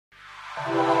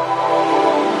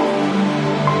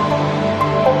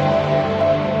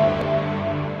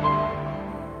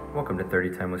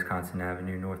3010 Wisconsin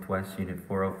Avenue Northwest, Unit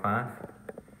 405.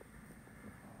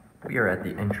 We are at the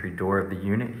entry door of the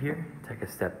unit here. Take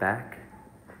a step back.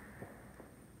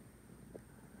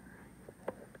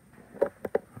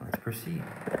 Let's proceed.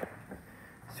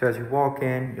 So as you walk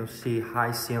in, you'll see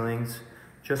high ceilings,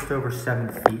 just over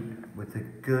 7 feet, with a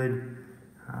good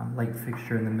light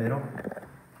fixture in the middle.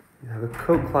 You have a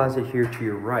coat closet here to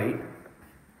your right.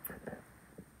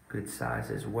 Good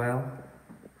size as well.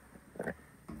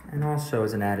 And also,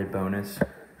 as an added bonus,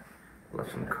 we'll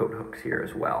have some coat hooks here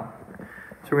as well.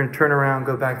 So we're going to turn around,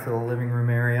 go back to the living room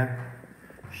area,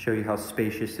 show you how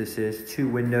spacious this is. 2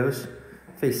 windows,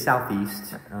 face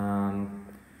southeast, and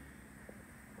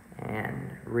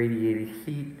radiated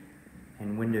heat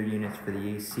and window units for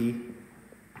the AC.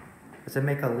 As I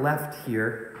make a left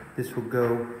here, this will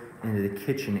go into the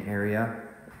kitchen area.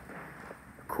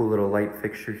 Cool little light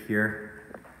fixture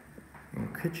here.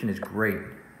 And the kitchen is great.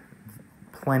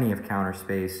 Plenty of counter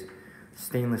space,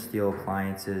 stainless steel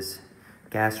appliances,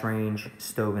 gas range,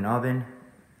 stove and oven,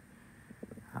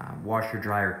 washer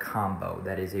dryer combo.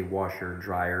 That is a washer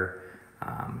dryer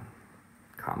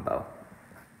combo.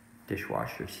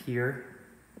 Dishwashers here.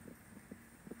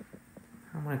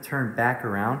 I'm going to turn back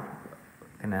around.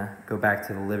 I'm going to go back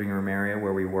to the living room area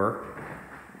where we were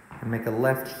and make a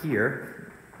left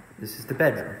here. This is the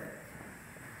bedroom.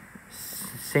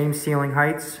 Same ceiling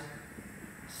heights.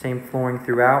 Same flooring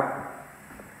throughout.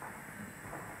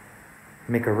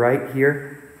 Make a right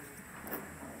here.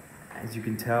 As you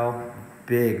can tell,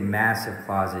 big, massive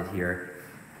closet here.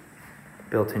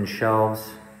 Built-in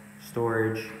shelves,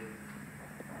 storage,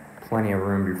 plenty of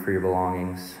room for your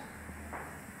belongings.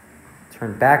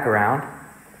 Turn back around.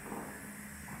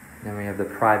 Then we have the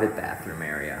private bathroom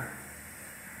area.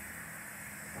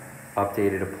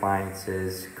 Updated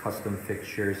appliances, custom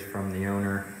fixtures from the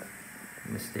owner,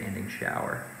 and a standing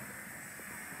shower.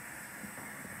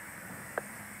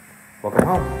 Welcome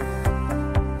home.